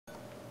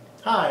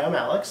Hi, I'm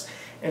Alex,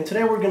 and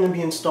today we're going to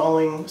be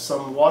installing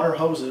some water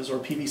hoses or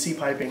PVC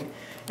piping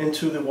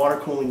into the water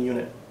cooling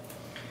unit.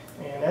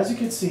 And as you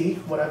can see,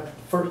 what I've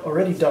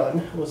already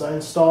done was I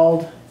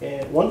installed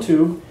one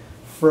tube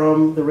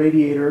from the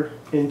radiator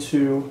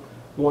into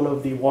one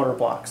of the water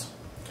blocks.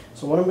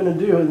 So what I'm going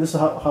to do, and this is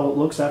how it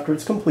looks after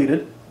it's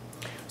completed.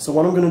 So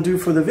what I'm going to do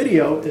for the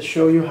video is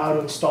show you how to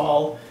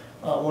install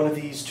one of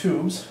these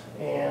tubes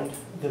and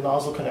the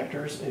nozzle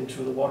connectors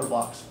into the water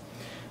blocks.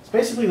 So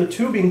basically the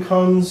tubing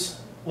comes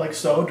like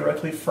so,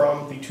 directly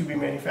from the tubing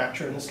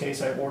manufacturer. In this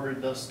case I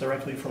ordered this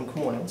directly from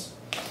Koolance.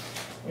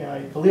 And I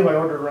believe I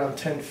ordered around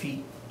 10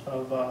 feet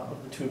of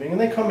the tubing,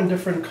 and they come in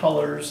different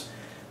colors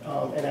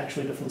and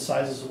actually different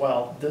sizes as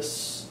well.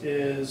 This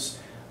is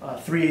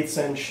 3/8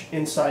 inch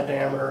inside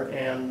diameter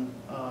and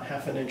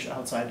 1/2 inch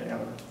outside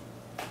diameter.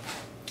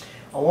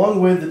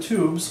 Along with the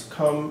tubes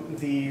come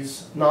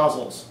these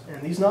nozzles,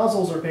 and these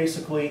nozzles are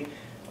basically,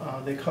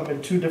 they come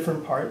in two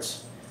different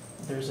parts.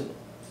 There's an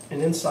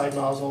inside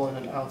nozzle and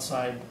an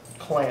outside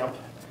clamp,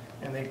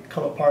 and they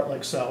come apart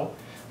like so.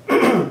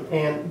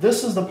 And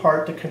this is the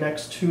part that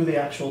connects to the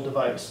actual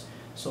device.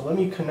 So let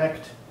me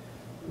connect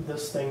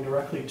this thing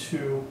directly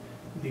to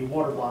the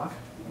water block,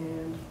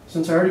 and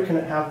since I already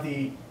have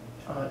the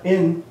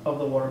in of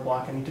the water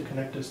block, I need to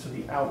connect this to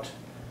the out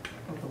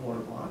of the water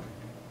block.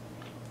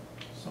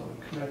 So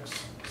it connects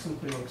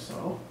simply like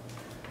so,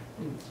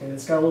 and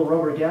it's got a little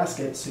rubber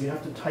gasket, so you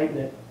have to tighten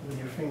it with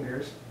your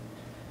fingers.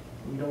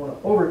 You don't want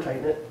to over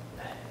tighten it,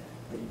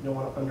 but you don't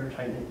want to under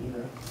tighten it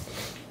either.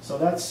 So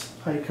that's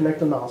how you connect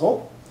the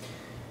nozzle.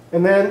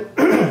 And then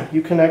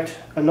you connect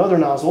another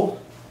nozzle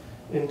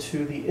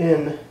into the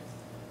in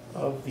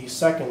of the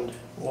second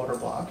water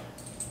block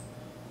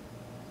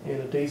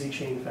in a daisy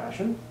chain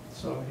fashion.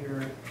 So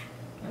here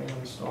I am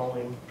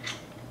installing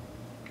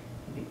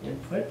the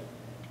input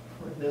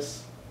for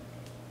this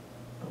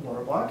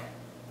water block.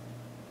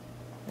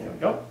 There we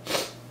go.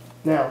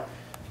 Now,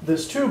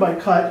 this tube I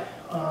cut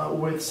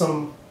with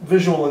some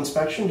visual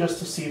inspection just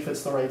to see if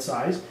it's the right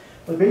size.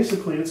 But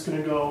basically it's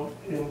going to go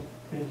in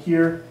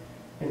here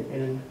and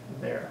in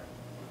there.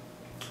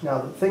 Now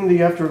the thing that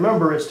you have to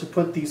remember is to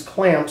put these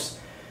clamps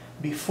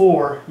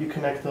before you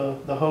connect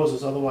the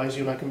hoses, otherwise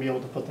you're not going to be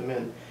able to put them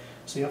in.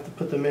 So you have to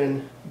put them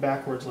in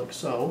backwards like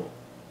so,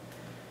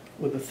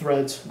 with the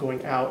threads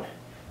going out,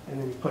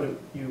 and then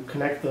you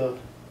connect the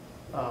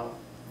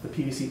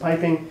PVC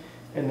piping,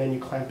 and then you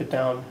clamp it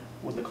down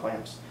with the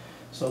clamps.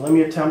 So let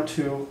me attempt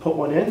to put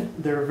one in.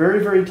 They're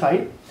very, very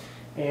tight,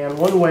 and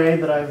one way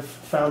that I've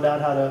found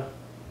out how to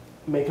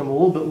make them a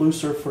little bit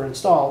looser for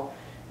install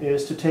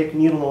is to take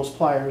needle nose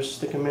pliers,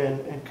 stick them in,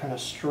 and kind of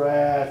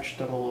stretch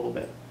them a little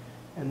bit.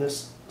 And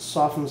this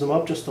softens them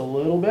up just a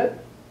little bit,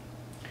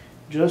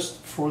 just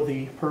for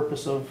the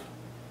purpose of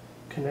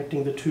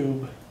connecting the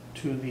tube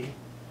to the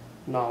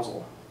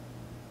nozzle.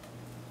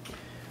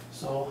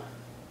 So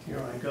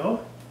here I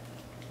go.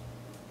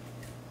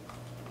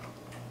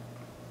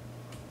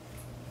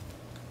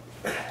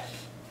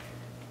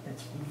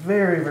 It's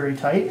very, very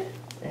tight,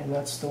 and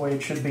that's the way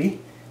it should be.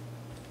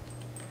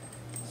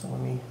 So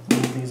let me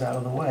move these out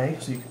of the way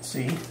so you can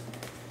see,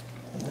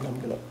 and then I'm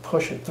going to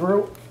push it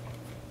through.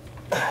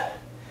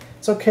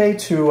 It's okay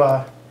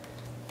to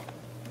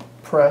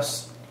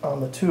press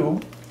on the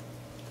tube.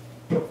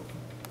 There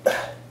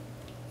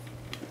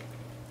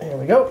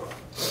we go,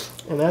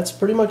 and that's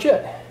pretty much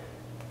it.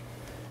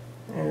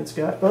 And it's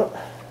got,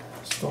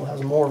 still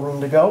has more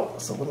room to go,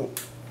 so let me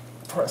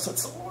press it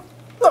some more.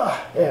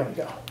 There we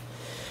go.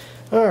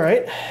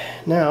 Alright,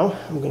 now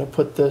I'm going to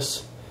put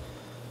this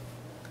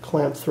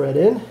clamp thread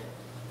in.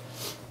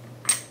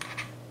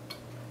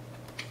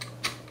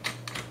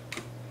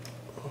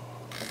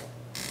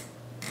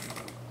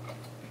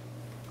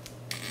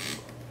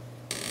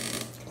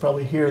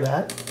 Probably hear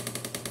that.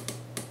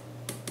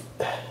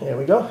 There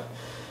we go.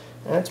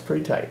 That's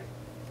pretty tight.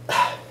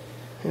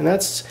 And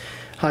that's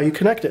how you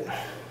connect it.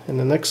 And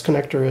the next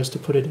connector is to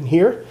put it in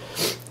here.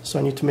 So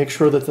I need to make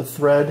sure that the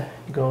thread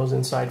goes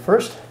inside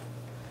first.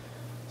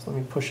 So let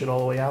me push it all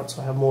the way out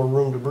so I have more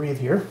room to breathe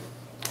here.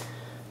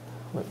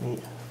 Let me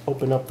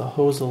open up the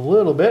hose a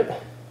little bit.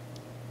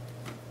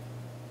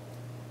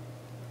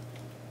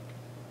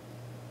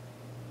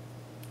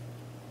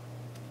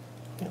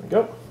 There we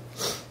go.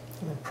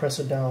 And press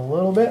it down a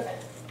little bit.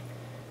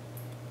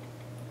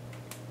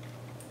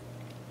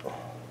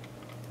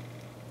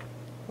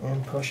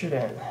 And push it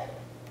in.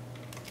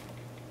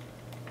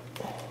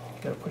 You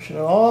gotta push it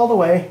in all the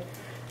way,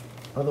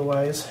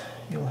 otherwise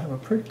you'll have a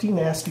pretty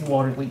nasty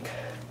water leak,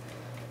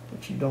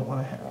 which you don't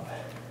want to have.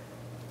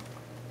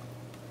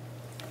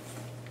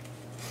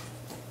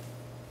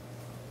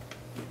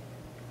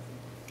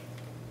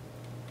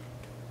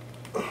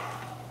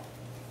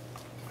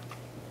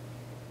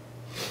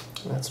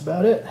 That's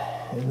about it.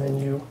 And then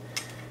you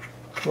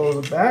close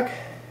it back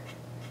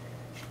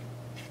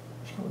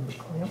with the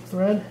clamp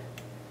thread,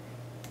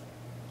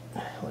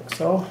 like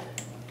so.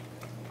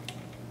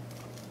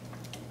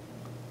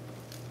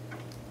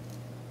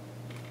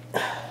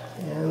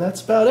 And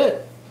that's about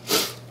it.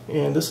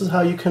 And this is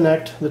how you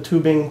connect the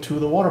tubing to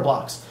the water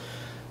blocks.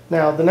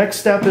 Now the next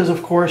step is,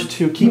 of course,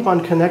 to keep on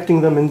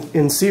connecting them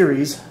in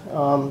series,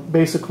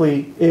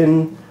 basically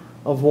in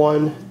of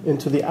one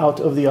into the out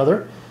of the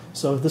other.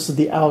 So this is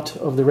the out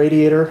of the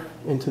radiator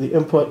into the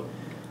input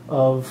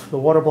of the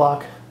water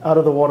block, out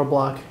of the water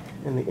block,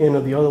 and the in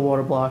of the other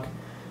water block,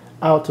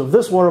 out of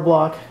this water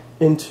block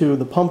into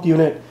the pump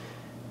unit,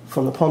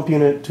 from the pump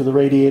unit to the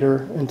radiator,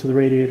 and to the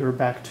radiator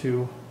back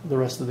to the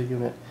rest of the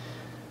unit.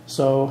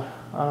 So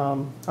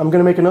I'm going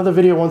to make another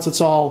video once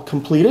it's all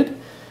completed.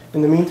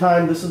 In the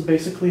meantime, this is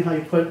basically how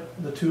you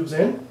put the tubes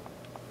in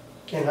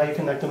and how you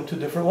connect them to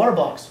different water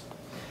blocks.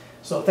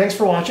 So thanks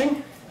for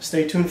watching.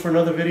 Stay tuned for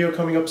another video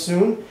coming up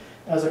soon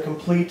as I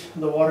complete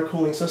the water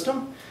cooling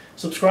system.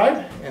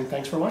 Subscribe, and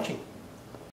thanks for watching.